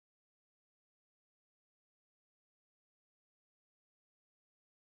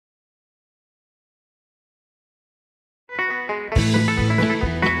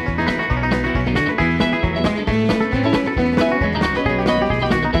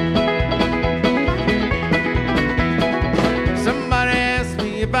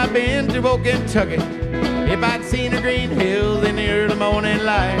comfortable Kentucky if I'd seen the green hills in the early morning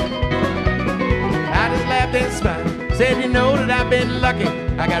light. I just laughed and smiled, said, you know that I've been lucky.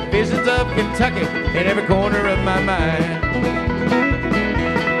 I got visions of Kentucky in every corner of my mind.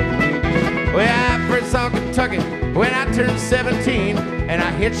 Well, I first saw Kentucky when I turned 17, and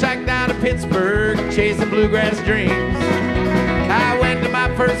I hitchhiked down to Pittsburgh chasing bluegrass dreams. I went to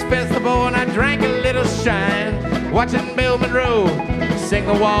my first festival and I drank a little shine, watching Bill Monroe sing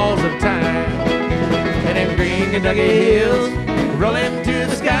the walls of time. And them green Kentucky hills rolling to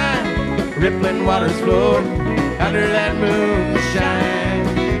the sky, rippling waters flowing under that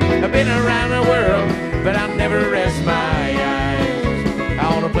moonshine. I've been around the world, but I'll never rest my eyes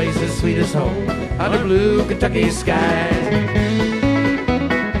on a place as sweet as home under blue Kentucky skies.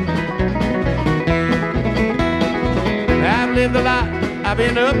 I've lived a lot, I've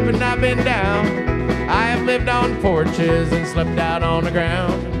been up and I've been down. I have lived on porches and slept out on the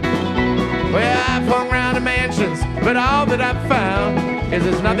ground. Well, I've hung around the mansions, but all that I've found is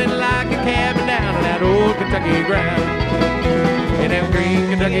there's nothing like a cabin down in that old Kentucky ground. In them green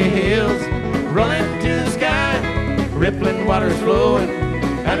Kentucky hills, rolling to the sky, rippling waters flowing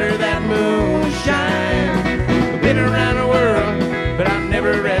under that moonshine. I've been around the world, but I'll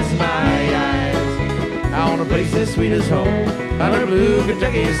never rest my eyes on a place as sweet as home under blue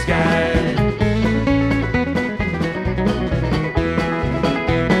Kentucky skies.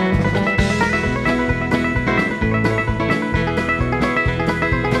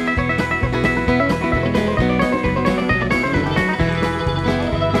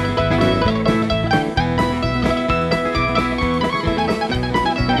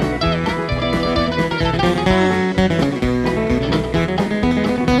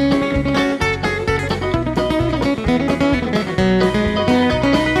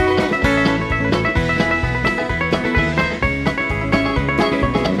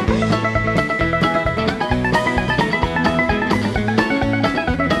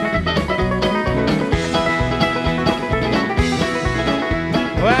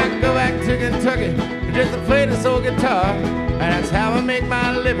 Kentucky, just to play this old guitar, and that's how I make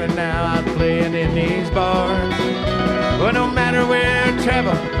my living now. I'm playing in these bars. Well, no matter where I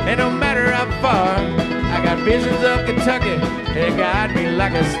travel, and no matter how far, I got visions of Kentucky that guide me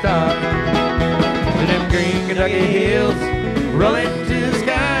like a star. To them green Kentucky hills, rolling to the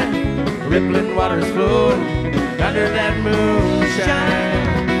sky, rippling waters flowing under that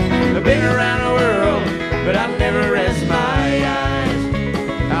moonshine. I've been around the world, but I'll never rest my eyes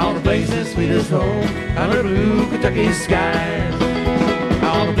on a place as sweet as home under blue Kentucky skies.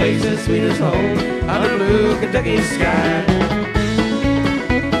 On a place as sweet as home under blue Kentucky skies.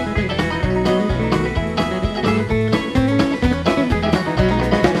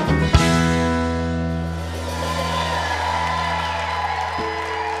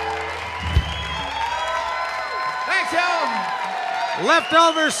 Thanks, y'all.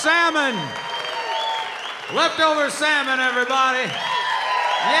 Leftover salmon. Leftover salmon, everybody.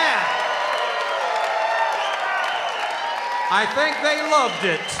 Yeah. I think they loved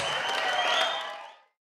it.